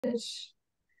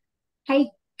Hey,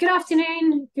 good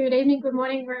afternoon, good evening, good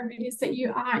morning, wherever it is that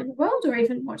you are in the world or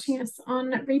even watching us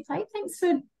on replay. Thanks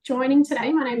for joining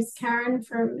today. My name is Karen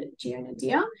from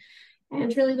Nadia,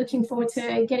 and really looking forward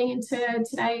to getting into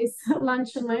today's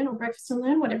lunch and learn or breakfast and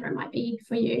learn, whatever it might be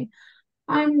for you.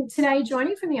 I'm today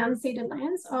joining from the unceded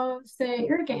lands of the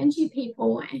Irukandji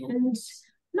people, and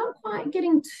not quite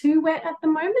getting too wet at the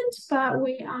moment, but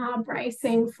we are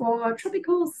bracing for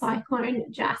tropical cyclone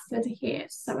Jasper to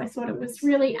hit. So I thought it was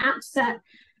really apt that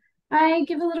I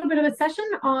give a little bit of a session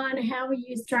on how we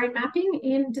use drone mapping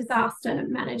in disaster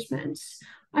management.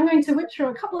 I'm going to whip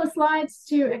through a couple of slides,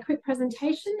 do a quick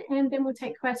presentation, and then we'll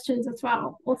take questions as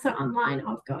well. Also online,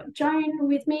 I've got Joan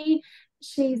with me.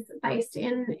 She's based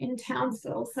in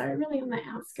Townsville, so really on the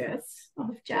outskirts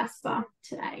of Jasper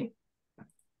today.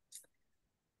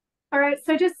 All right,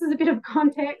 so just as a bit of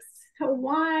context for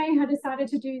why I decided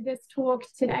to do this talk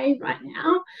today, right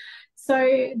now.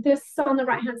 So this on the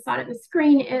right-hand side of the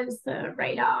screen is the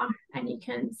radar, and you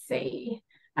can see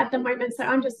at the moment, so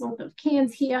I'm just north of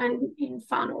Cairns here in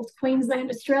far north Queensland,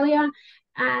 Australia,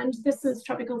 and this is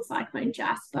Tropical Cyclone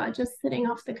Jasper, just sitting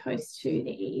off the coast to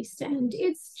the east, and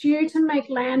it's due to make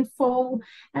landfall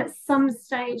at some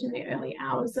stage in the early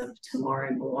hours of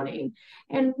tomorrow morning.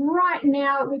 And right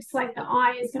now, it looks like the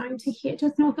eye is going to hit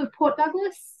just north of Port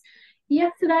Douglas.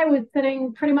 Yesterday was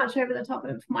sitting pretty much over the top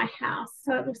of my house,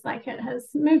 so it looks like it has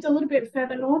moved a little bit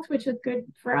further north, which is good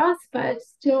for us, but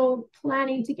still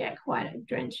planning to get quite a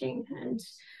drenching, and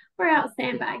we're out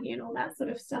sandbagging and all that sort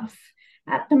of stuff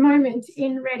at the moment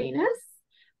in readiness,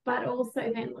 but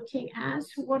also then looking at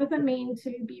what does it mean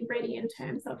to be ready in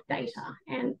terms of data,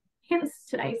 and hence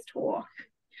today's talk.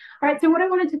 All right, so what I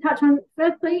wanted to touch on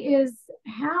firstly is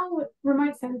how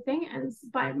remote sensing, and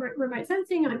by remote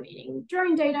sensing, I'm meaning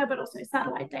drone data, but also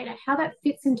satellite data, how that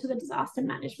fits into the disaster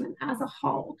management as a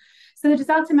whole. So the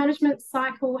disaster management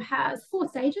cycle has 4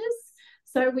 stages.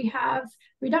 So we have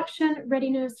reduction,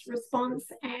 readiness, response,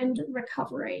 and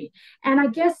recovery. And I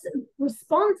guess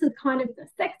response is kind of the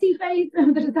sexy phase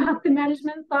of the disaster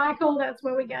management cycle. That's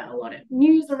where we get a lot of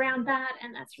news around that.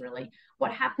 And that's really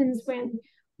what happens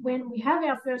when we have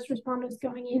our first responders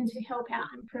going in to help out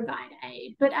and provide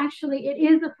aid. But actually it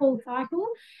is a full cycle,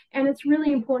 and it's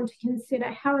really important to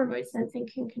consider how remote sensing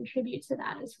can contribute to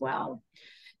that as well.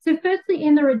 So firstly,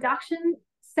 in the reduction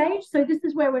stage, so this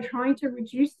is where we're trying to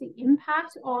reduce the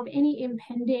impact of any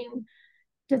impending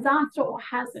disaster or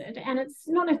hazard, and it's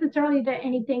not necessarily that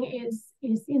anything is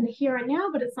in the here and now,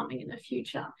 but it's something in the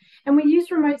future. And we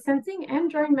use remote sensing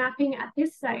and drone mapping at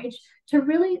this stage to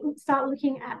really start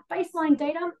looking at baseline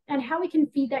data and how we can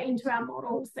feed that into our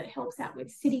models that helps out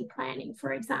with city planning,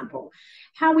 for example,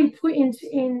 how we put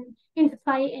into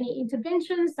play any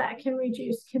interventions that can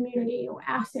reduce community or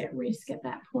asset risk at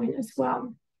that point as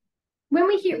well. When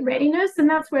we hit readiness, and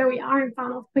that's where we are in far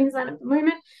north Queensland at the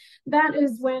moment, that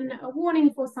is when a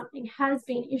warning for something has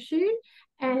been issued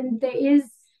and there is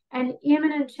an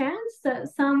imminent chance that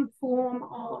some form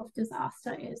of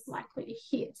disaster is likely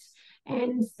to hit.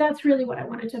 And that's really what I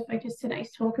wanted to focus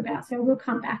today's talk about. So we'll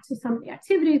come back to some of the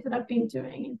activities that I've been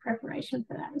doing in preparation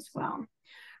for that as well.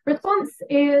 Response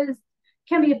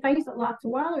can be a phase that lasts a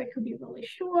while, or it could be really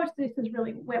short. This is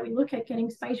really where we look at getting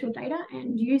spatial data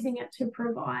and using it to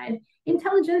provide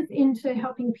intelligence into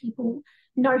helping people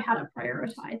know how to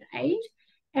prioritize aid.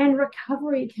 And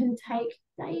recovery can take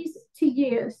days to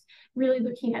years, really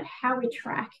looking at how we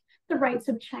track the rates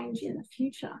of change in the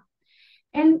future.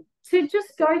 And to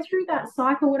just go through that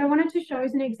cycle, what I wanted to show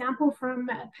is an example from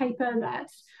a paper that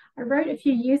I wrote a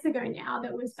few years ago now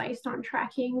that was based on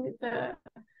tracking the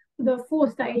 4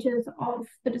 stages of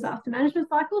the disaster management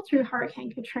cycle through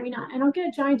Hurricane Katrina. And I'll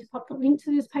get Jane to pop the link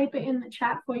to this paper in the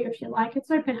chat for you if you like.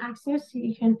 It's open access, so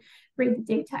you can read the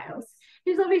details.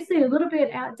 It's obviously a little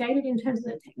bit outdated in terms of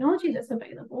the technology that's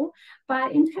available,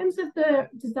 but in terms of the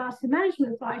disaster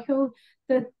management cycle,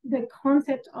 the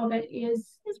concept of it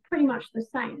is pretty much the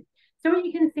same. So what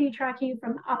you can see tracking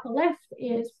from the upper left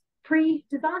is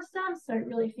pre-disaster, so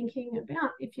really thinking about,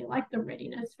 if you like, the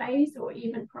readiness phase or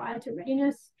even prior to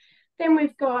readiness. Then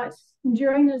we've got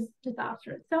during the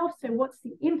disaster itself, so what's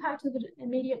the impact of the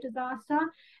immediate disaster,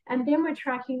 and then we're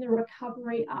tracking the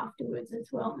recovery afterwards as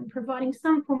well and providing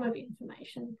some form of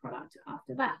information product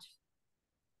after that.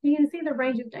 You can see the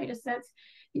range of data sets.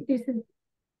 This is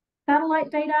satellite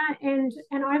data, and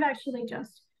I've actually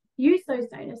just use those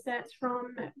data sets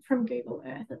from Google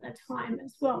Earth at the time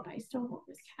as well, based on what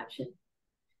was captured.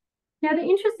 Now, the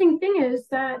interesting thing is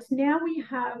that now we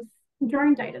have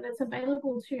drone data that's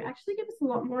available to actually give us a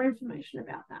lot more information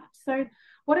about that. So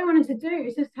what I wanted to do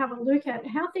is just have a look at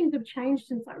how things have changed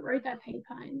since I wrote that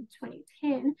paper in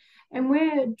 2010, and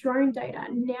where drone data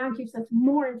now gives us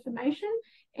more information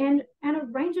and a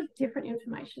range of different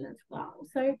information as well.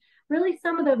 So really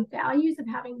some of the values of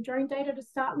having drone data to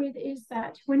start with is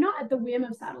that we're not at the whim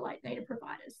of satellite data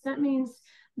providers. That means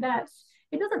that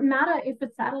it doesn't matter if the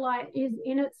satellite is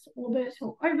in its orbit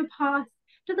or overpass.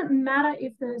 It doesn't matter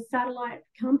if the satellite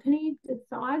company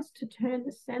decides to turn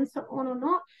the sensor on or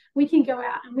not. We can go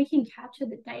out and we can capture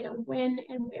the data when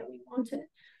and where we want it.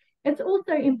 It's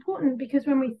also important because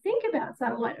when we think about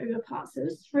satellite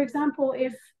overpasses, for example,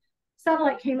 if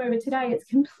satellite came over today, it's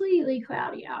completely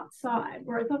cloudy outside,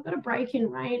 whereas I've got a break in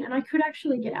rain and I could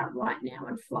actually get out right now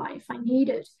and fly if I need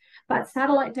it. But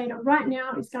satellite data right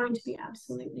now is going to be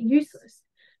absolutely useless.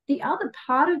 The other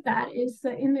part of that is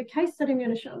that in the case that I'm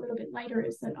going to show a little bit later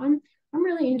is that I'm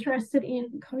really interested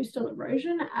in coastal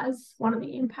erosion as one of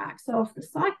the impacts of the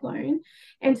cyclone.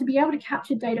 And to be able to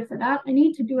capture data for that, I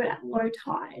need to do it at low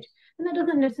tide. And that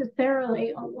doesn't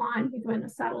necessarily align with when the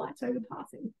satellite's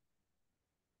overpassing.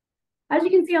 As you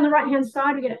can see on the right-hand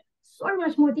side, we get so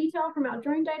much more detail from our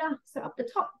drone data. So up the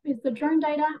top is the drone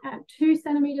data at 2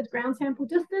 centimeters ground sample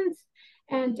distance.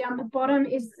 And down the bottom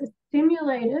is a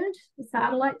simulated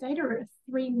satellite data at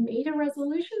a 3-meter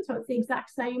resolution. So it's the exact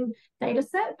same data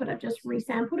set, but I've just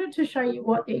resampled it to show you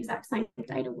what the exact same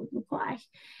data would look like.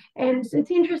 And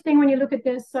it's interesting when you look at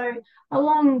this. So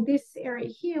along this area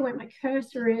here where my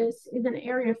cursor is an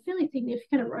area of fairly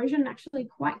significant erosion, actually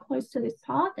quite close to this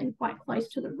path and quite close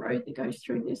to the road that goes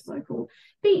through this local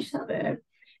beach suburb.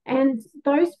 And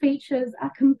those features are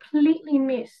completely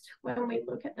missed when we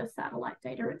look at the satellite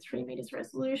data at 3 meters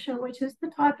resolution, which is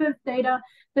the type of data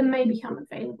that may become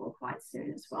available quite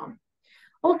soon as well.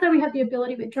 Also, we have the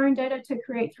ability with drone data to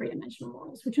create 3-dimensional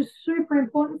models, which is super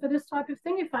important for this type of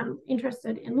thing. If I'm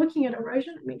interested in looking at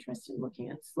erosion, I'm interested in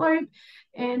looking at slope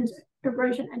and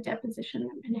erosion and deposition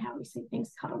and how we see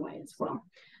things cut away as well.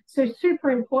 So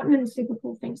super important and super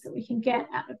cool things that we can get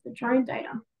out of the drone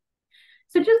data.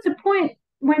 So just a point,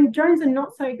 when drones are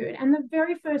not so good, and the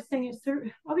very first thing is to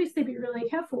obviously be really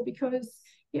careful because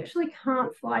you actually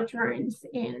can't fly drones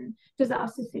in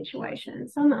disaster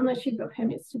situations unless you've got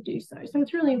permits to do so. So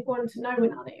it's really important to know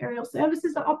when other aerial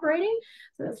services are operating.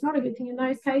 So that's not a good thing in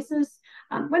those cases.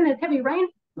 When there's heavy rain,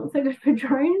 not so good for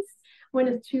drones. When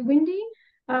it's too windy,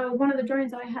 one of the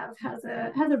drones I have has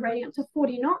a rating up to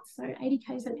 40 knots, so 80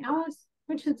 k's an hour,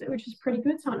 which is pretty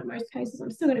good. So in most cases,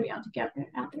 I'm still going to be able to get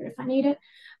out there if I need it.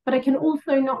 But I can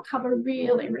also not cover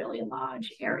really, really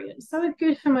large areas. So it's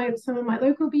good for some of my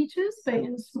local beaches, but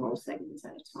in small segments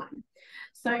at a time.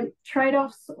 So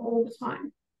trade-offs all the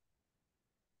time.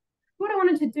 What I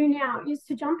wanted to do now is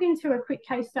to jump into a quick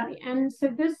case study. And so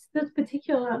this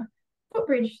particular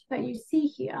footbridge that you see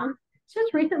here, it's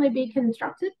just recently been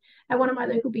constructed at one of my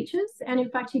local beaches. And in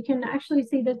fact, you can actually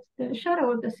see the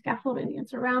shadow of the scaffolding.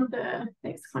 It's around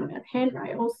it's kind of a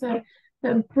handrail. So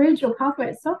the bridge or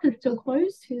pathway itself is still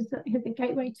closed. Here's a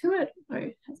gateway to it, though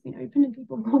it has been opened and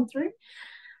people have gone through.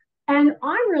 And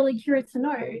I'm really curious to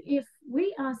know if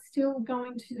we are still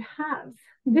going to have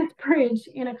this bridge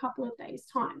in a couple of days'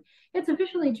 time. It's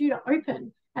officially due to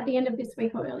open at the end of this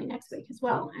week or early next week as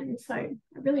well. And so I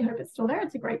really hope it's still there.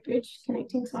 It's a great bridge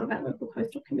connecting some of our local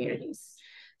coastal communities.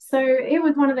 So it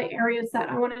was one of the areas that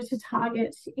I wanted to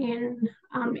target in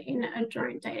a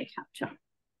drone data capture.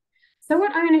 So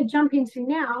what I'm going to jump into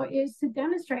now is to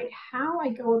demonstrate how I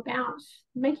go about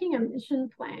making a mission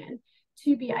plan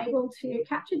to be able to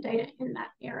capture data in that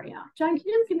area. Joan, can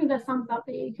you just give me the thumbs up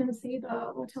that you can see the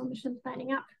Autel mission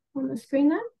planning up on the screen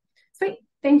there? Sweet,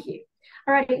 thank you.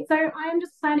 Alrighty, so I'm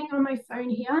just planning on my phone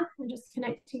here. I'm just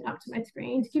connecting up to my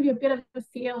screen to give you a bit of a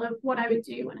feel of what I would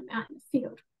do when I'm out in the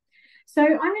field. So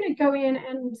I'm going to go in,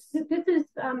 and this is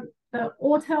the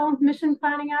Autel mission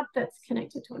planning app that's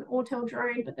connected to an Autel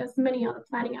drone, but there's many other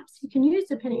planning apps you can use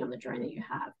depending on the drone that you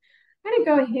have. I'm going to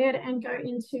go ahead and go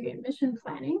into mission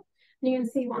planning. And you can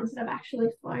see ones that I've actually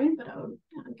flown, but I'll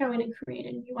go in and create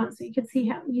a new one so you can see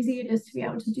how easy it is to be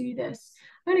able to do this.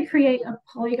 I'm going to create a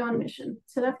polygon mission.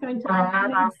 So that's going to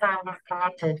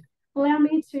allow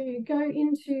me to go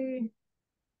into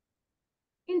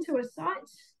a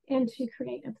site and to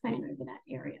create a plan over that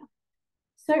area.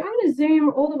 So I'm going to zoom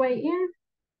all the way in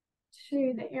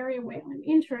to the area where I'm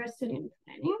interested in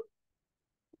planning.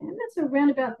 And that's around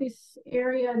about this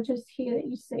area just here that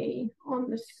you see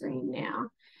on the screen now.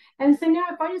 And so now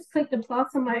if I just click the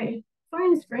plus on my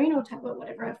phone screen or tablet,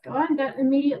 whatever I've got, that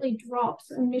immediately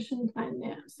drops a mission plan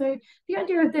there. So the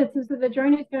idea of this is that the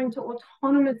drone is going to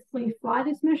autonomously fly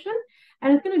this mission,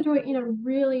 and it's going to do it in a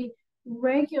really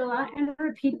regular and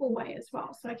repeatable way as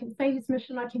well. So I can save this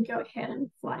mission, I can go ahead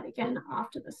and fly it again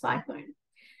after the cyclone.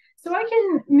 So I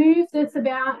can move this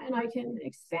about and I can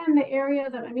expand the area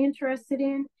that I'm interested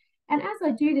in. And as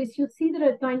I do this, you'll see that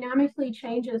it dynamically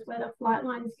changes where the flight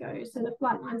lines go. So the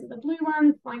flight lines are the blue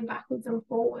ones, flying backwards and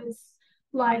forwards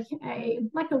like a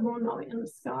lawnmower in the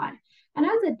sky. And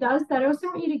as it does that, I also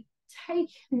want you to take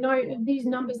note of these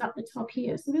numbers up the top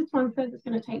here. So this one says it's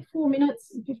going to take 4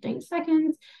 minutes and 15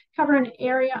 seconds, cover an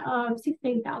area of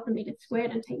 16,000 meters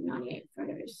squared and take 98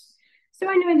 photos. So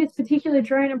I know this particular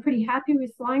drone I'm pretty happy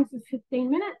with flying for 15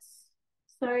 minutes.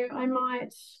 So I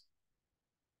might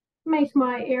make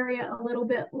my area a little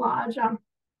bit larger.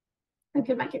 I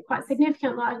could make it quite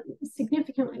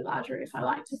significantly larger if I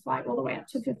like to fly all the way up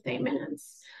to 15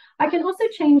 minutes. I can also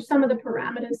change some of the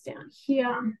parameters down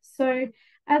here. So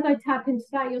as I tap into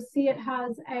that, you'll see it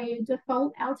has a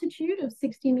default altitude of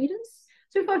 60 meters.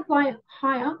 So if I fly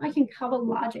higher, I can cover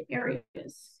larger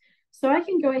areas. So I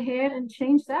can go ahead and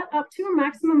change that up to a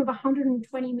maximum of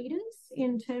 120 meters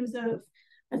in terms of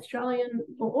Australian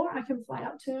law. I can fly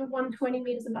up to 120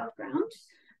 meters above ground.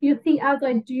 You'll see as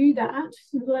I do that,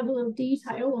 the level of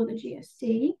detail, or the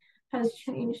GSD, has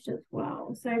changed as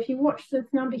well. So if you watch this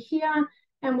number here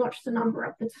and watch the number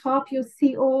at the top, you'll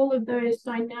see all of those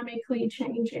dynamically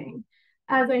changing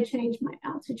as I change my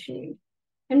altitude.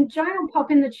 And Joan will pop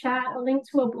in the chat a link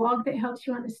to a blog that helps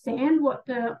you understand what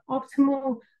the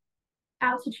optimal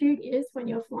altitude is when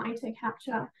you're flying to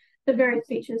capture the various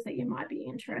features that you might be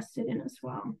interested in as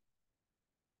well.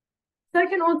 So I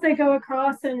can also go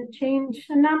across and change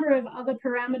a number of other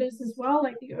parameters as well,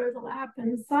 like the overlap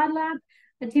and side lap.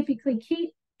 I typically keep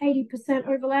 80%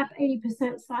 overlap,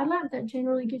 80% side lap. That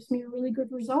generally gives me a really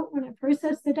good result when I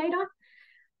process the data.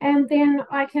 And then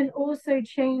I can also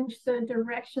change the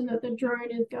direction that the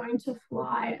drone is going to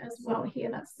fly as well here.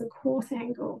 That's the course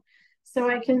angle. So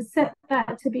I can set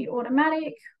that to be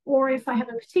automatic, or if I have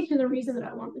a particular reason that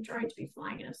I want the drone to be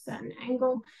flying at a certain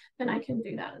angle, then I can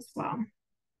do that as well.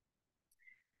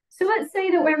 So let's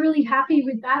say that we're really happy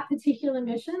with that particular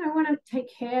mission. I want to take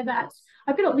care that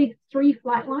I've got at least 3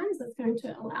 flight lines that's going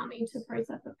to allow me to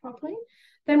process it properly.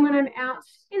 Then when I'm out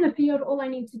in the field, all I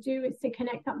need to do is to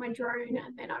connect up my drone,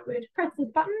 and then I would press this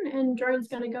button and drone's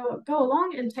going to go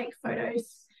along and take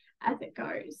photos as it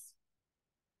goes.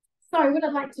 So what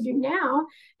I'd like to do now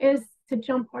is to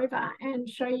jump over and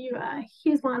show you,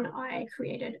 here's one I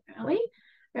created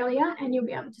earlier, and you'll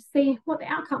be able to see what the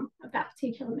outcome of that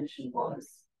particular mission was.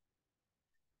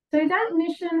 So that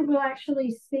mission will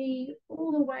actually see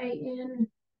all the way in.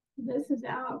 This is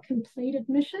our completed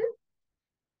mission.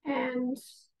 And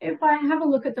if I have a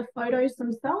look at the photos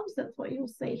themselves, that's what you'll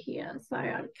see here. So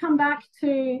I'd come back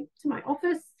to my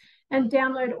office and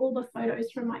download all the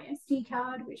photos from my SD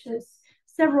card, which is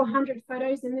several hundred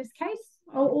photos in this case,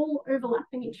 are all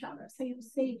overlapping each other. So you'll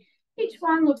see each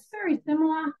one looks very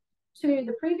similar to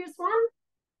the previous one.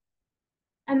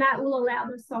 And that will allow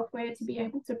the software to be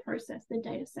able to process the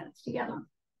data sets together.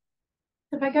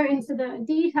 So if I go into the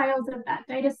details of that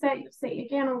data set, you'll see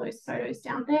again all those photos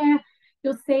down there.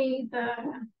 You'll see the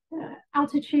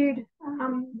altitude.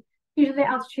 Usually the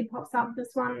altitude pops up. This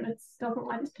one, it doesn't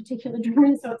like this particular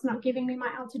drone, so it's not giving me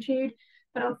my altitude.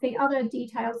 But I'll see other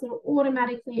details that are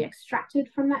automatically extracted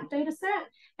from that data set,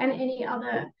 and any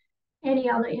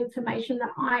other information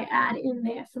that I add in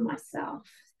there for myself.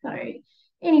 So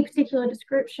any particular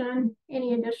description,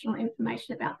 any additional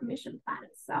information about the mission plan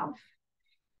itself.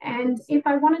 And if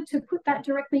I wanted to put that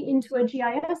directly into a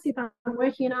GIS, if I'm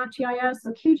working in ArcGIS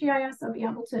or QGIS, I'll be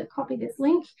able to copy this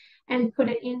link and put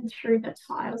it in through the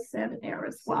tiles server there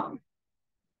as well.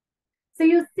 So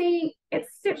you'll see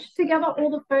it's stitched together all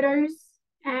the photos,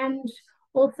 and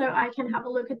also I can have a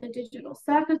look at the digital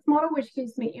surface model, which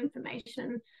gives me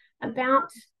information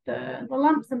about the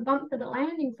lumps and bumps of the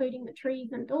land, including the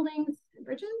trees and buildings and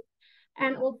bridges,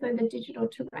 and also the digital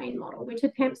terrain model, which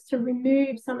attempts to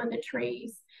remove some of the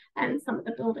trees and some of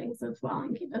the buildings as well,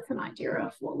 and give us an idea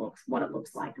of what it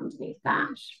looks like underneath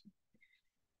that.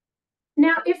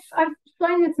 Now, if I've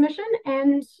flown this mission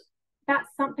and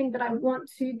that's something that I want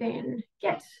to then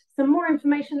get some more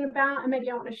information about, and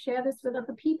maybe I want to share this with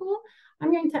other people,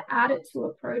 I'm going to add it to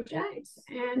a project.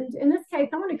 And in this case,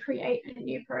 I want to create a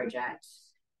new project,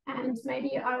 and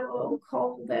maybe I will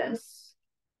call this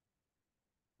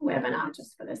webinar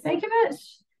just for the sake of it.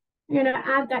 I'm going to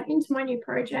add that into my new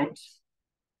project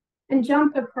and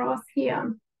jump across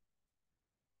here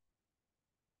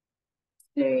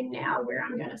to now where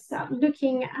I'm going to start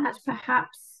looking at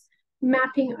perhaps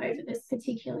mapping over this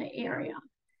particular area.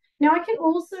 Now I can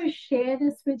also share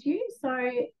this with you. So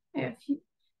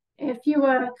if you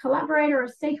are a collaborator or a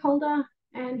stakeholder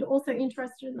and also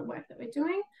interested in the work that we're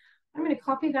doing. I'm going to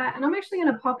copy that, and I'm actually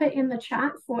going to pop it in the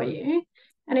chat for you.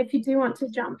 And if you do want to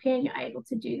jump in, you're able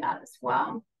to do that as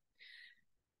well.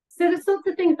 So the sorts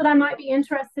of things that I might be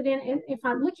interested in if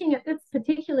I'm looking at this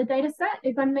particular data set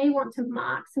is I may want to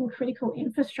mark some critical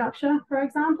infrastructure, for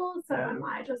example. So I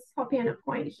might just pop in a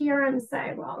point here and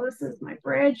say, well, this is my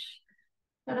bridge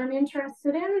that I'm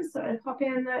interested in. So I pop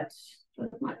in that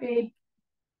it might be,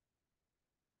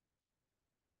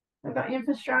 I've got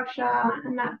infrastructure,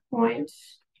 and that point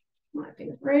might be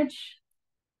the bridge.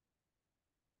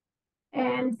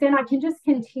 And then I can just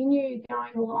continue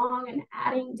going along and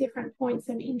adding different points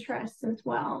of interest as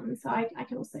well. And so I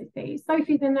can also see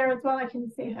Sophie's in there as well. I can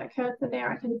see her cursor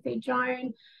there. I can see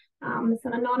Joan,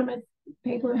 some anonymous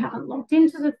people who haven't logged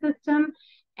into the system,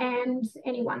 and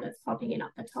anyone that's popping in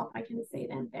at the top, I can see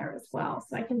them there as well.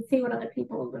 So I can see what other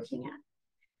people are looking at.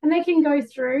 And they can go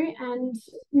through and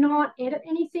not edit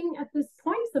anything at this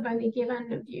point. So they've only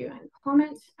given view and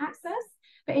comment access.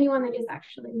 But anyone that is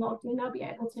actually logged in, they'll be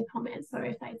able to comment. So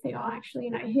if they say, oh, actually,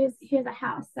 you know, here's a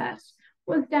house that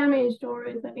was damaged or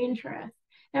is of interest,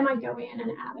 they might go in and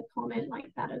add a comment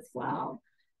like that as well.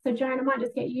 So Joan, I might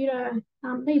just get you to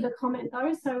leave a comment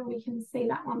though, so we can see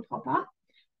that one pop up.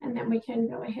 And then we can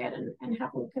go ahead and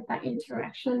have a look at that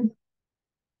interaction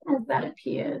as that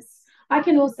appears. I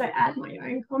can also add my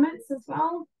own comments as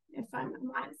well. If I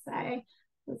might say,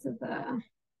 this is a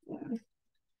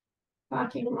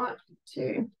parking lot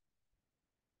to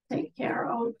take care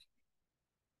of,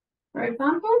 for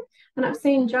example. And I've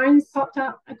seen Joan's popped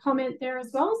up a comment there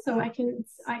as well, so I can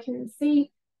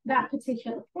see that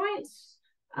particular point.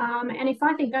 And if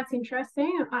I think that's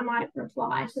interesting, I might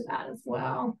reply to that as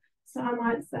well. So I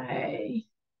might say,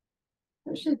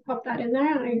 I should pop that in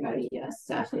there, and I go, yes,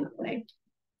 definitely.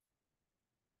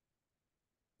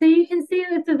 So you can see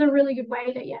this is a really good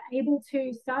way that you're able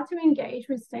to start to engage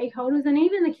with stakeholders and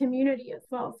even the community as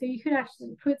well. So you could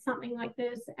actually put something like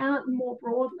this out more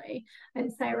broadly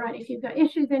and say, right, if you've got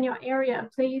issues in your area,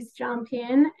 please jump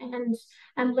in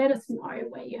and let us know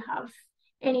where you have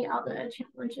any other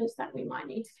challenges that we might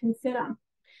need to consider.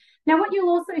 Now, what you'll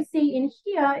also see in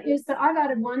here is that I've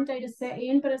added one data set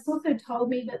in, but it's also told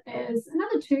me that there's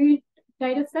another 2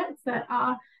 data sets that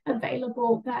are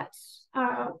available that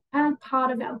are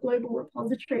part of our global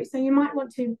repository. So you might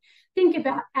want to think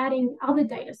about adding other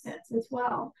data sets as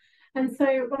well. And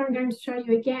so what I'm going to show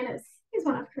you again is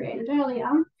one I've created earlier,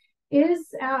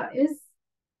 is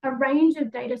a range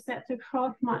of data sets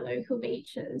across my local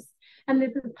beaches. And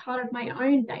this is part of my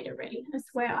own data readiness,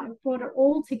 where I've brought it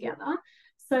all together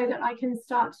so that I can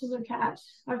start to look at,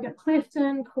 I've got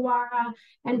Clifton, Kawara,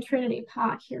 and Trinity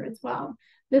Park here as well.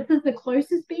 This is the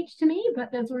closest beach to me, but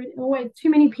there's always too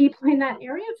many people in that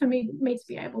area for me to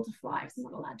be able to fly, because I'm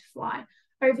not allowed to fly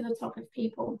over the top of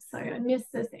people. So I miss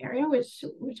this area, which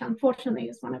unfortunately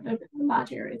is one of the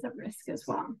large areas of risk as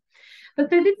well. But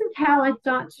so this is how I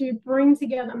start to bring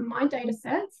together my data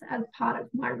sets as part of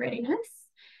my readiness.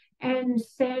 And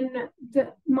then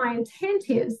my intent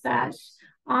is that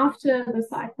after the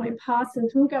cyclone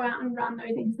passes, we'll go out and run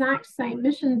those exact same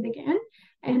missions again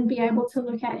and be able to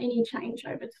look at any change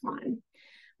over time.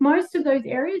 Most of those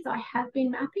areas I have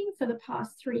been mapping for the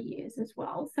past 3 years as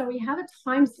well. So we have a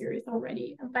time series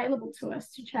already available to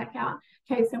us to check out,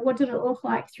 okay, so what did it look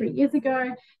like 3 years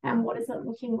ago and what is it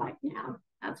looking like now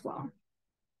as well.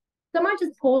 So I might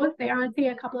just pause there. I see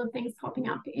a couple of things popping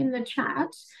up in the chat.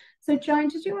 So Joan,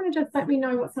 did you want to just let me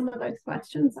know what some of those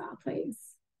questions are, please?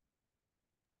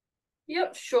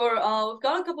 Yep, sure. We've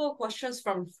got a couple of questions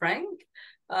from Frank.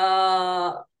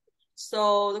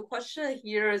 So the question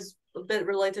here is a bit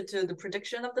related to the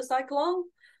prediction of the cyclone.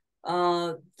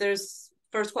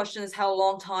 First question is how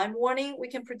long time warning we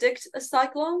can predict a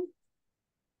cyclone?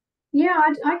 Yeah,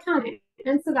 I can't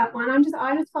answer that one.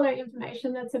 I just follow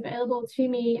information that's available to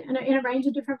me in a range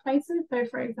of different places. So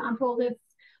for example, this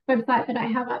website that I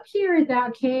have up here is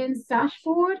our Cairns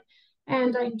dashboard,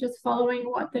 and I'm just following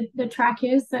what the track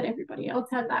is that everybody else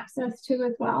has access to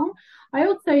as well. I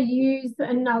also use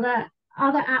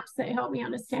other apps that help me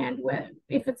understand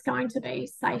if it's going to be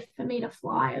safe for me to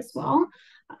fly as well.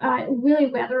 Willy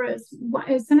Weather is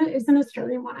an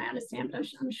Australian one, I understand, but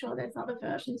I'm sure there's other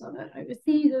versions of it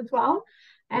overseas as well.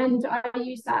 And I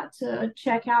use that to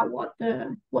check out what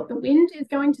the wind is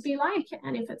going to be like,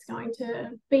 and if it's going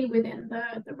to be within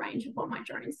the range of what my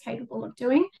drone is capable of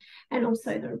doing, and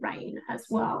also the rain as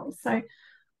well. So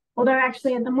although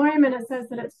actually at the moment it says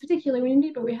that it's particularly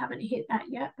windy, but we haven't hit that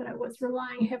yet, but I was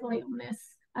relying heavily on this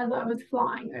as I was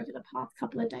flying over the past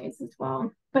couple of days as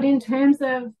well. But in terms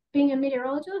of being a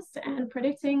meteorologist and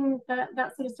predicting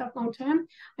that sort of stuff long term,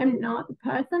 I'm not the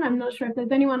person. I'm not sure if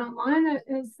there's anyone online that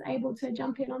is able to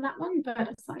jump in on that one. But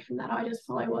aside from that, I just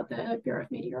follow what the Bureau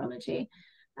of Meteorology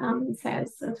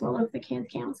says, as well as the Cairns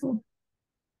Council.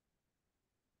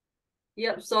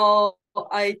 Yep. So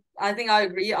I think I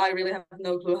agree. I really have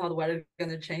no clue how the weather is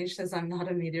going to change since I'm not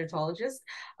a meteorologist.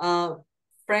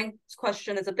 Frank's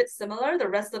question is a bit similar. The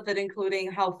rest of it,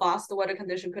 including how fast the weather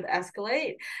condition could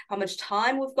escalate, how much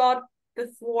time we've got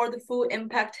before the full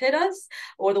impact hit us,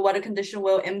 or the weather condition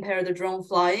will impair the drone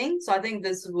flying. So I think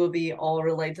this will be all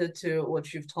related to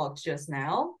what you've talked just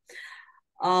now.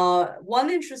 One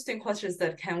interesting question is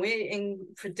that can we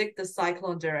predict the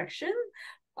cyclone direction?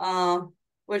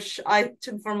 Which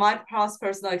from my past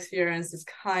personal experience, is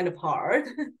kind of hard.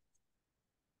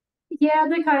 Yeah,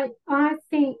 look, I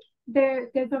think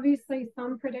there's obviously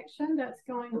some prediction that's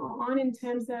going on in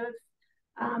terms of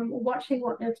watching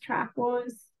what this track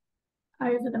was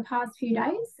over the past few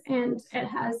days, and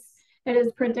it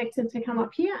is predicted to come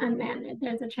up here, and then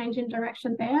there's a change in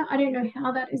direction there. I don't know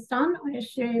how that is done. I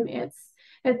assume it's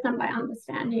done by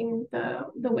understanding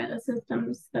the weather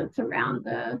systems that surround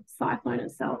the cyclone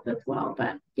itself as well.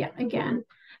 But yeah, again,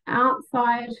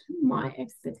 outside my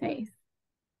expertise.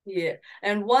 Yeah,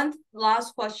 and one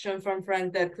last question from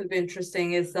Frank that could be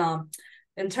interesting is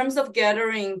in terms of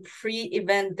gathering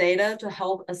pre-event data to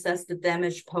help assess the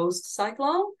damage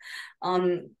post-cyclone,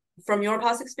 from your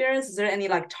past experience, is there any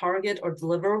like target or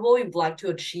deliverable you'd like to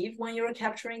achieve when you're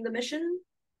capturing the mission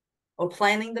or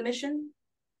planning the mission?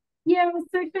 Yeah,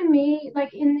 so for me,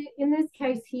 like in this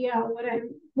case here,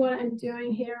 what I'm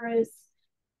doing here is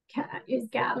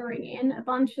gathering in a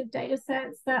bunch of data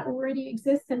sets that already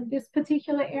exist in this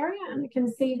particular area, and you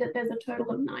can see that there's a total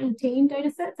of 19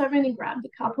 data sets. I've only grabbed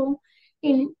a couple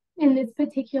in this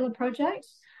particular project.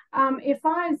 If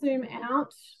I zoom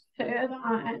out further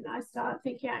and I start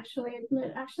thinking,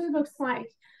 it actually looks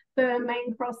like the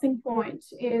main crossing point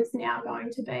is now going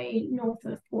to be north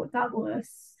of Port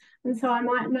Douglas. And so I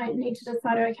might need to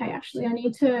decide, okay, actually I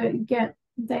need to get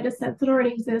data sets that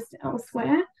already exist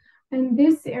elsewhere. In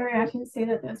this area, I can see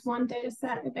that there's one data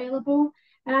set available,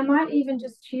 and I might even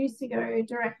just choose to go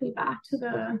directly back to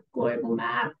the global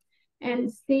map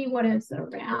and see what is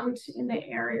around in the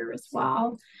area as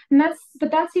well. And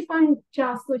that's if I'm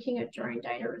just looking at drone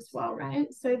data as well, right?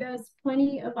 So there's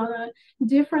plenty of other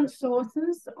different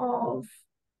sources of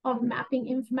mapping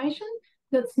information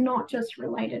that's not just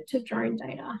related to drone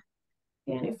data.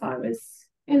 And if I was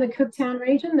in the Cooktown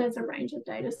region, there's a range of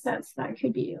data sets that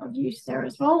could be of use there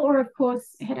as well. Or, of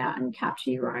course, head out and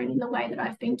capture your own in the way that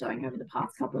I've been doing over the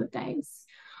past couple of days.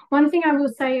 One thing I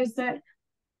will say is that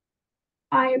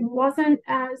I wasn't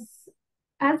as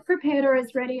prepared or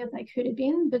as ready as I could have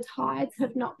been. The tides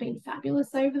have not been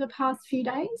fabulous over the past few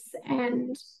days,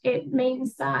 and it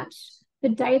means that the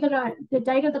data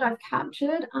that I've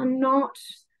captured are not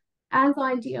as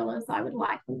ideal as I would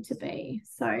like them to be.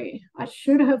 So I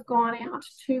should have gone out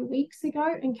 2 weeks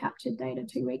ago and captured data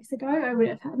 2 weeks ago. I would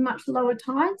have had much lower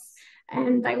tides,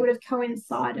 and they would have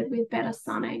coincided with better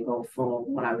sun angle for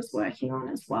what I was working on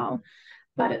as well.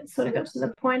 But it sort of got to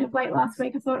the point of late last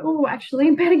week, I thought, oh, actually,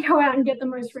 better go out and get the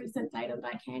most recent data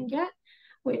that I can get,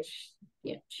 which,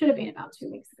 yeah, should have been about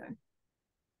 2 weeks ago.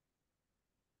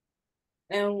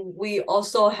 And we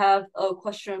also have a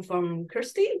question from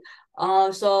Kirsty.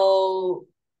 So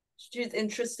she's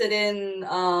interested in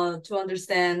to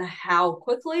understand how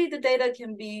quickly the data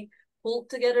can be pulled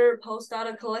together post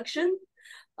data collection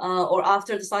or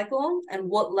after the cyclone, and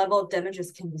what level of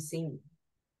damages can be seen.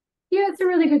 Yeah, it's a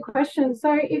really good question.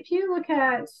 So if you look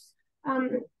at,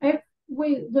 if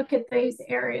we look at these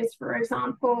areas, for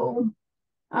example,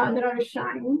 that I was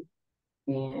showing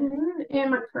in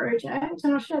my project,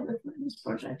 and I'll show this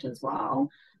project as well,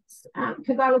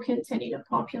 because I will continue to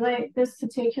populate this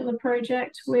particular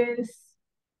project with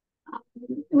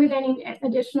any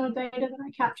additional data that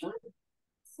I capture.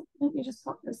 So let me just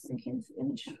pop this link in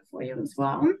the chat for you as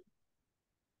well.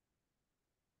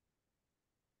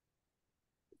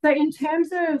 So in terms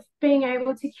of being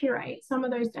able to curate some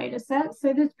of those data sets,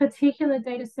 so this particular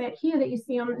data set here that you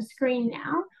see on the screen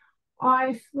now,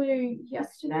 I flew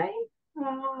yesterday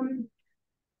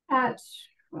at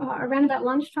around about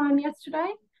lunchtime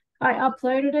yesterday. I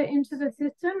uploaded it into the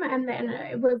system, and then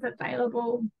it was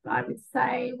available, I would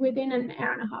say, within an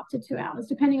hour and a half to 2 hours,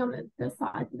 depending on the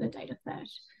size of the data set.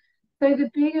 So the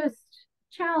biggest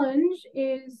challenge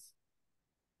is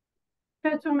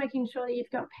first of all, making sure that you've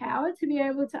got power to be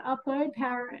able to upload,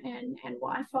 power and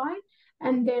Wi-Fi,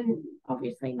 and then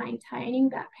obviously maintaining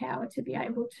that power to be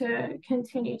able to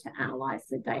continue to analyze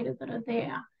the data that are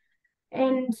there.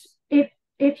 And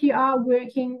if you are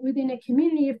working within a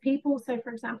community of people, so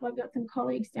for example, I've got some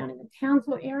colleagues down in the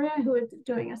Townsville area who are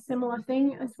doing a similar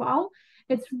thing as well.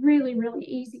 It's really, really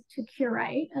easy to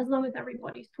curate as long as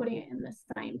everybody's putting it in the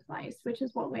same place, which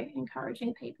is what we're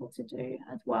encouraging people to do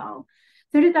as well.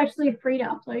 So it is actually free to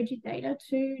upload your data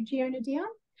to GeoNadir,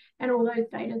 and all those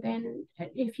data then,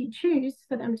 if you choose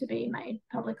for them to be made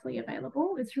publicly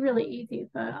available, it's really easy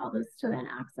for others to then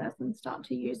access and start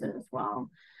to use it as well.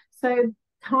 So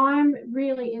time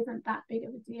really isn't that big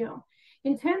of a deal.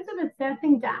 In terms of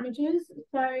assessing damages,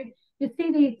 so you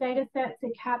see these data sets are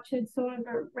captured sort of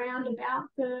around about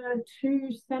the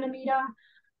 2 centimetre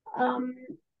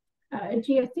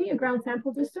GSD, a ground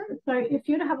sample distance. So if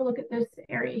you were to have a look at this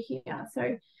area here,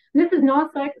 so this is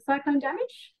not cyclone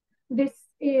damage. This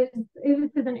is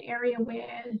an area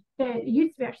where there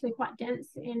used to be actually quite dense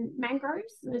in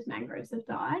mangroves, and those mangroves have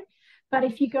died. But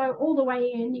if you go all the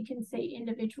way in, you can see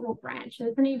individual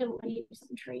branches and even leaves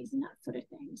on trees and that sort of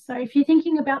thing. So if you're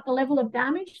thinking about the level of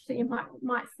damage that you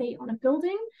might see on a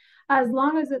building, as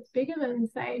long as it's bigger than,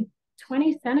 say,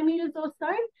 20 centimeters or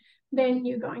so, then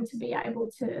you're going to be able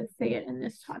to see it in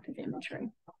this type of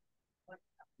imagery.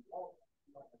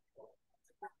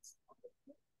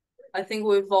 I think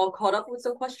we've all caught up with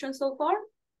the questions so far.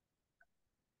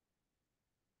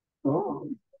 Cool.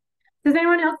 Does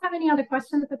anyone else have any other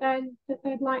questions that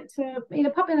they'd like to either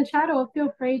pop in the chat or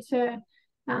feel free to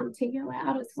go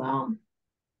out as well?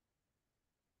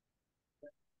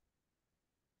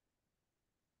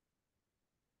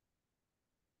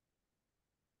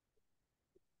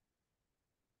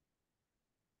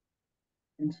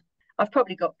 I've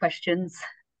probably got questions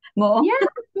more. Yeah, of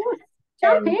course.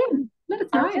 Jump in. Let us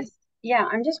know.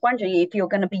 I'm just wondering if you're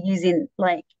going to be using,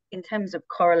 like, in terms of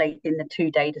correlating the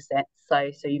two data sets.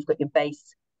 So you've got your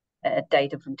base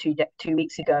data from 2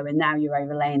 weeks ago, and now you're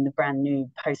overlaying the brand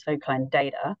new post-Oakland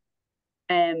data.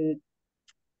 Do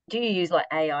you use like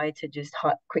AI to just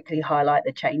quickly highlight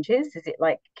the changes? Is it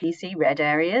like, can you see red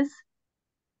areas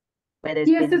where there's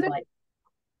been like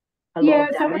a lot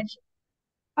of damage?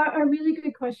 A really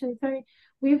good question. So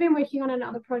we've been working on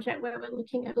another project where we're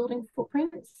looking at building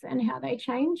footprints and how they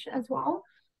change as well.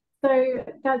 So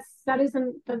that's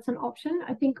an option.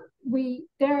 I think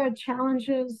there are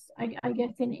challenges, I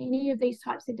guess, in any of these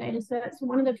types of data sets.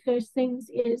 One of the first things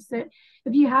is that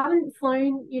if you haven't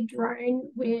flown your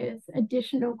drone with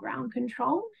additional ground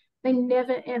control, they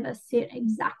never ever sit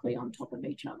exactly on top of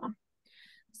each other.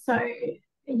 So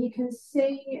you can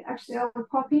see, actually, I'll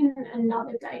pop in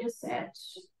another data set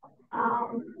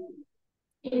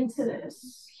into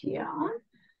this here.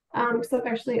 So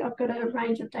I've got a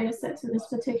range of data sets in this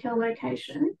particular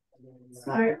location.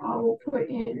 So I will put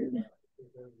in,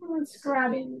 let's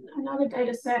grab in another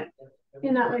data set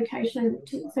in that location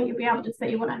so you'll be able to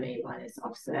see what I mean by this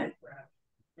offset.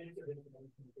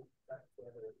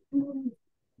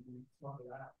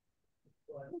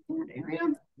 That area.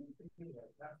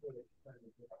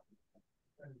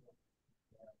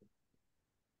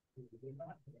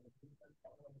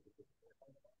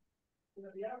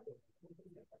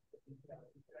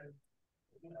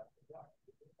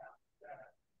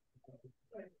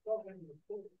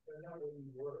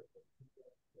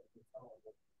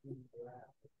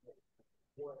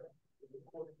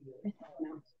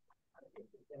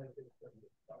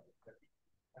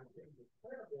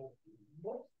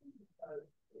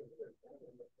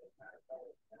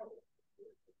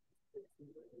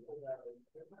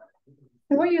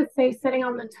 So what you'll see sitting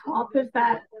on the top of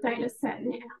that data set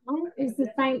now is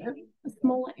the same, a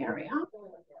smaller area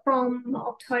from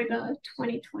October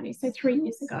 2020, so 3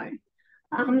 years ago.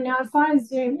 Now, if I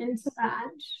zoom into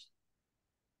that,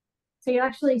 so you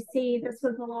actually see this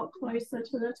was a lot closer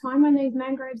to the time when these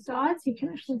mangroves died, so you can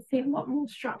actually see a lot more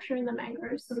structure in the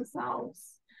mangroves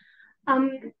themselves.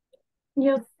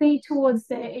 You'll see towards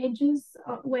the edges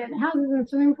where the houses and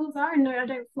swimming pools are, and no, I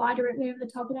don't fly directly over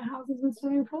the top of the houses and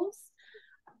swimming pools.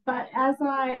 But as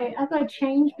I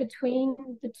change between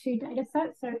the two data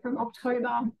sets, so from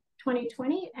October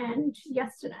 2020 and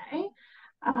yesterday,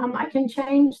 I can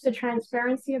change the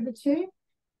transparency of the two.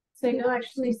 So you'll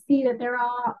actually see that there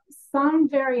are some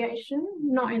variation,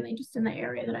 not only just in the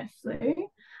area that I flew,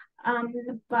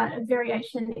 but a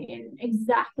variation in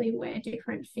exactly where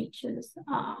different features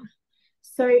are.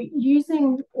 So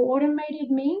using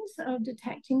automated means of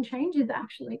detecting change is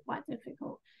actually quite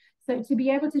difficult. So to be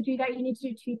able to do that, you need to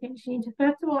do two things. You need to,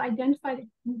 first of all, identify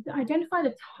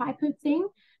the type of thing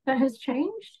that has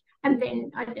changed, and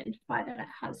then identify that it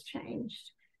has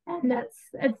changed. And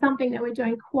it's something that we're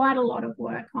doing quite a lot of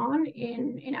work on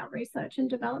in our research and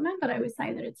development. But I would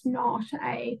say that it's not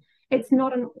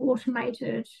an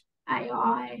automated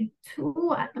AI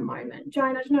tool at the moment.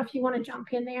 Joan, I don't know if you want to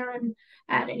jump in there and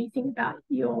add anything about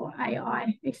your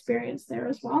AI experience there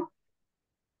as well.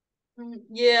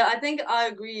 Yeah, I think I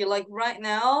agree. Like right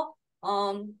now,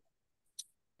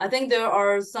 I think there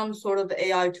are some sort of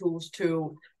AI tools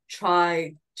to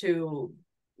try to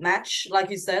match,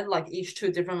 like you said, like each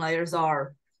two different layers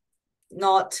are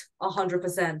not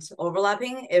 100%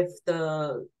 overlapping if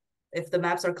the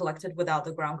maps are collected without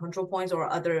the ground control points or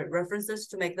other references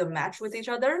to make them match with each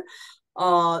other.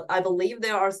 I believe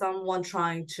there are someone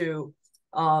trying to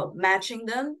matching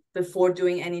them before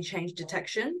doing any change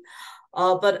detection.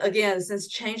 But again, since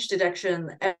change detection,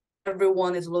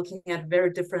 everyone is looking at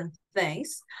very different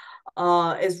things.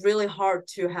 It's really hard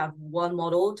to have one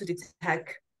model to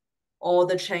detect all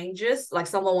the changes. Like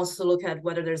someone wants to look at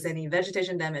whether there's any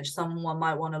vegetation damage. Someone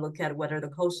might want to look at whether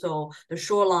the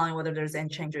shoreline, whether there's any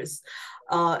changes.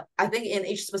 I think in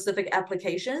each specific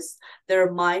applications,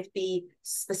 there might be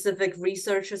specific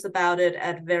researches about it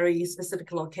at very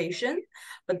specific location,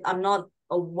 but I'm not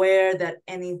aware that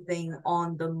anything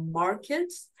on the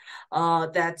market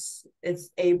that's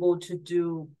it's able to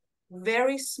do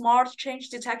very smart change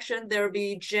detection. There'll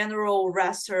be general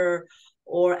raster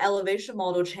or elevation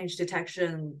model change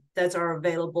detection that are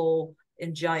available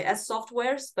in GIS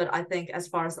softwares. But I think as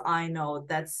far as I know,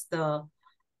 that's the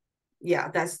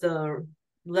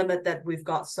limit that we've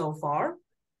got so far.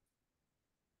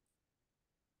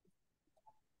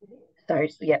 So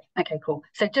yeah, okay, cool.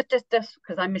 So just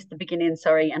because I missed the beginning,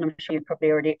 sorry, and I'm sure you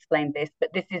probably already explained this,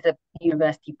 but this is a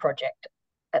university project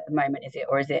at the moment, is it,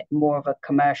 or is it more of a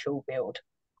commercial build?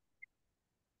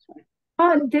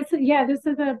 Oh, this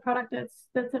is a product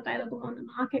that's available on the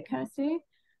market, Kirsty.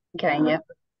 Okay, yeah.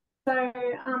 So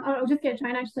I'll just get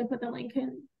Jane actually put the link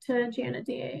into Gianna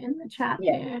Deere in the chat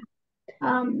there.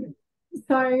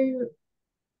 So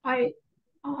I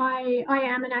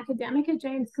am an academic at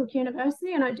James Cook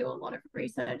University, and I do a lot of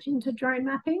research into drone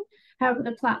mapping. However,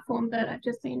 the platform that I've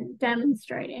just been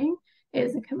demonstrating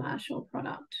is a commercial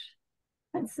product.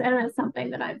 And it's something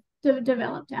that I've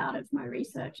developed out of my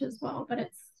research as well. But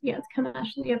it's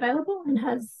commercially available and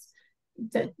has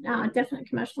definite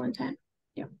commercial intent.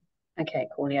 Yeah. Okay,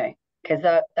 cool. Yeah, because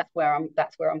that's where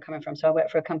I'm coming from. So I work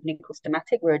for a company called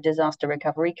Stematic. We're a disaster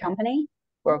recovery company.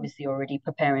 We're obviously already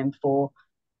preparing for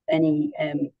any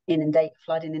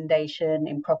flood inundation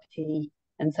in property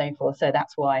and so forth. So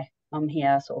that's why I'm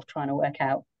here, sort of trying to work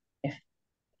out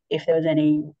if there was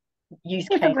any use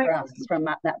case for us from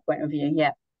that point of view.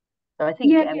 Yeah. So I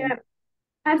think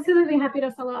absolutely happy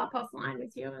to follow up offline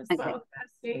with you as well,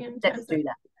 Kirsty. Let's do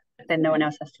that. Then no one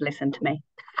else has to listen to me.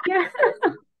 Yeah.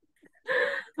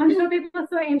 I'm sure people are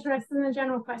so interested in the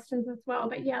general questions as well.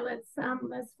 But yeah, let's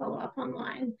follow up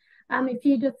online.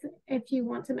 If you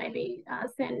want to maybe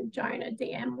send Joan a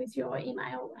DM with your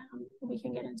email, we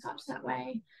can get in touch that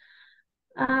way.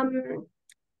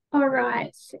 All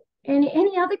right.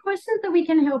 Any other questions that we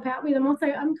can help out with?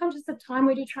 I'm conscious of time.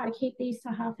 We do try to keep these to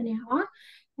half an hour.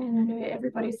 And I know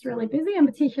everybody's really busy, and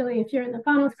particularly if you're in the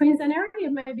Far North Queensland area, you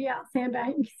may be out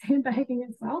sandbagging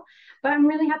as well. But I'm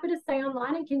really happy to stay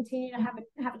online and continue to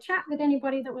have a chat with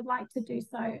anybody that would like to do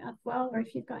so as well. Or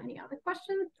if you've got any other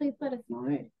questions, please let us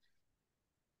know.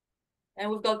 And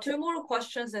we've got two more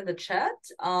questions in the chat.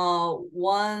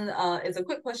 One is a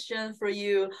quick question for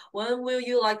you. When will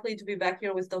you likely to be back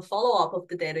here with the follow-up of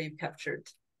the data you've captured?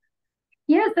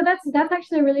 Yeah, so that's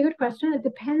actually a really good question. It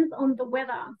depends on the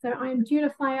weather. So I'm due to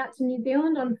fly out to New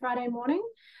Zealand on Friday morning.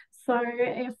 So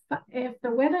if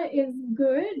the weather is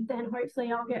good, then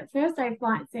hopefully I'll get Thursday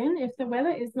flights in. If the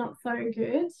weather is not so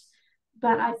good,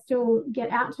 but I still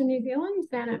get out to New Zealand,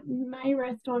 then it may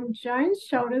rest on Joan's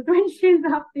shoulders when she's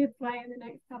up this way in the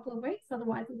next couple of weeks.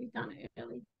 Otherwise, it'll be done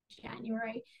early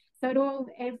January. So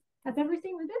as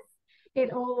everything with this,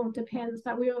 it all depends,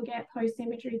 but we will get post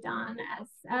imagery done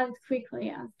as quickly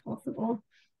as possible,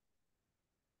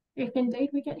 if indeed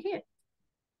we get hit.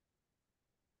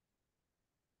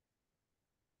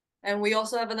 And we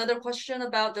also have another question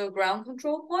about the ground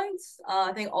control points.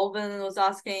 I think Alvin was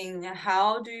asking,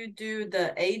 how do you do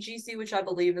the AGC, which I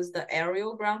believe is the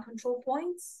aerial ground control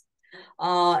points?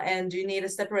 And do you need a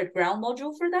separate ground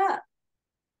module for that?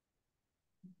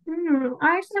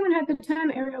 I actually haven't heard the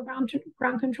term aerial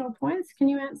ground control points. Can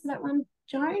you answer that one,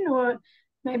 Joan, or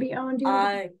maybe Owen? Do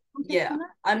I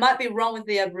might be wrong with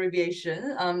the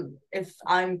abbreviation. If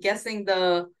I'm guessing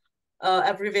the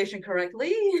abbreviation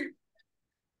correctly.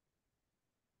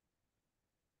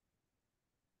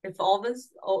 If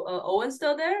Owen's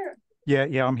still there?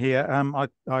 Yeah, I'm here.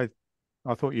 I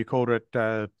thought you called it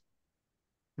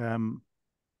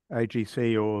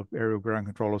AGC or aerial ground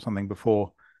control or something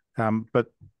before, but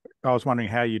I was wondering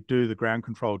how you do the ground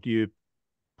control. Do you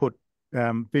put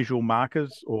visual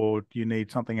markers, or do you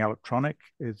need something electronic?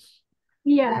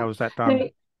 How is that done?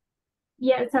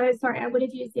 So sorry, I would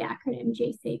have used the acronym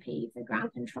GCP for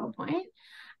ground control point.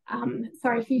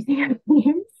 Sorry for using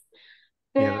acronyms.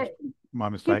 Yeah, that's my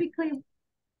mistake.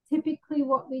 Typically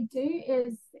what we do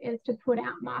is to put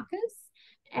out markers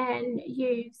and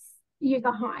use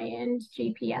a high-end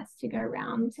GPS to go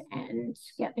around and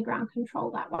get the ground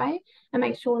control that way, and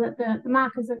make sure that the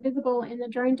markers are visible in the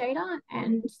drone data,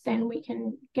 and then we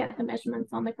can get the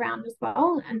measurements on the ground as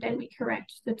well, and then we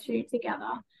correct the two together.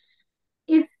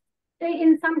 If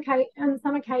in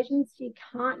some occasions you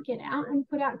can't get out and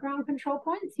put out ground control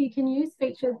points, you can use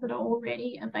features that are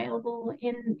already available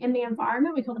in the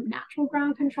environment. We call them natural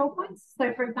ground control points.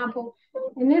 So for example,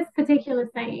 in this particular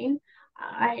scene,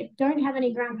 I don't have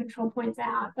any ground control points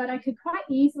out, but I could quite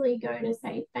easily go to,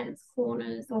 say, fence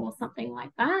corners or something like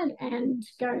that, and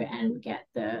go and get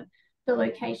the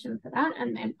location for that,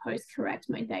 and then post correct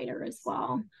my data as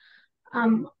well.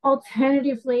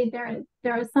 Alternatively, there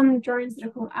are some drones that are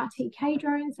called RTK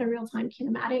drones, so real-time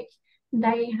kinematic.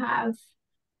 They have,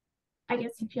 I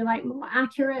guess, if you like, more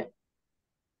accurate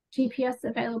GPS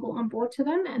available on board to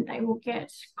them, and they will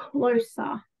get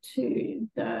closer to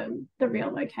the real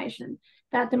location.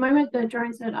 At the moment, the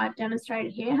drones that I've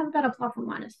demonstrated here have about a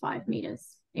 ±5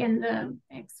 meters in the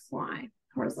XY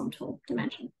horizontal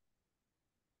dimension.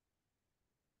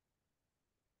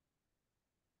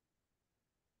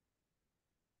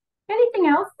 Anything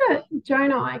else that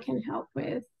Joan or I can help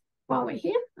with while we're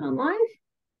here online?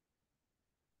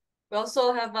 We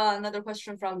also have another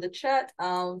question from the chat.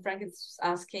 Frank is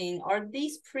asking, are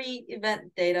these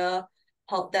pre-event data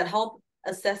that help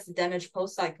assess the damage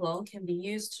post-cyclone can be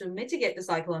used to mitigate the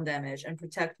cyclone damage and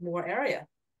protect more area?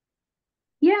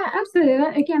 Yeah,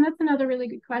 absolutely. Again, that's another really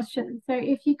good question. So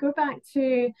if you go back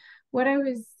to what I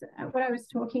was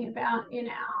talking about in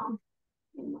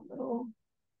my little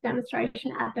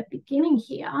demonstration at the beginning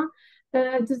here,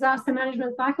 the disaster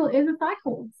management cycle is a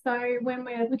cycle. So when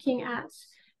we're looking at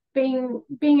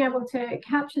being able to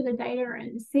capture the data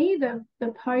and see the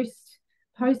post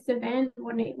event,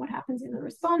 what happens in the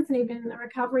response and even in the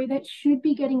recovery, that should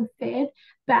be getting fed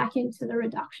back into the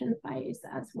reduction phase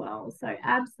as well. So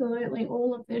absolutely,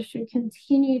 all of this should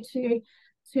continue to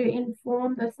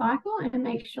inform the cycle and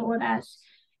make sure that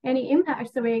any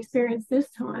impacts that we experience this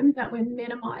time, that we're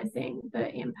minimizing the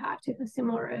impact if a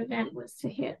similar event was to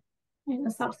hit in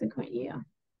the subsequent year.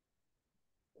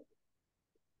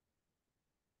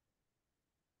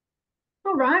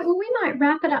 All right, well, we might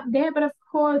wrap it up there, but of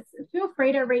course, feel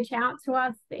free to reach out to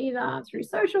us either through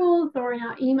socials or in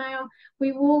our email.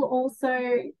 We will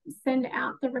also send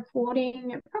out the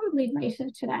recording probably later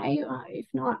today, if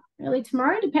not early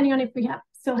tomorrow, depending on if we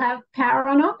still have power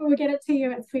or not, but we'll get it to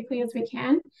you as quickly as we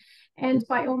can. And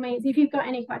by all means, if you've got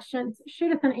any questions,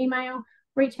 shoot us an email,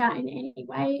 reach out in any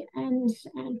way, and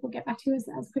we'll get back to you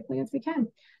as quickly as we can.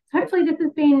 So hopefully this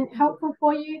has been helpful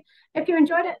for you. If you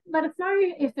enjoyed it, let us know.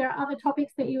 If there are other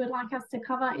topics that you would like us to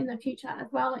cover in the future as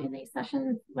well in these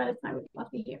sessions, let us know. We'd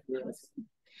love to hear from you as well.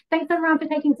 Thanks everyone for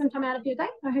taking some time out of your day.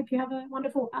 I hope you have a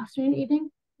wonderful afternoon, evening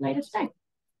later today.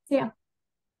 See ya.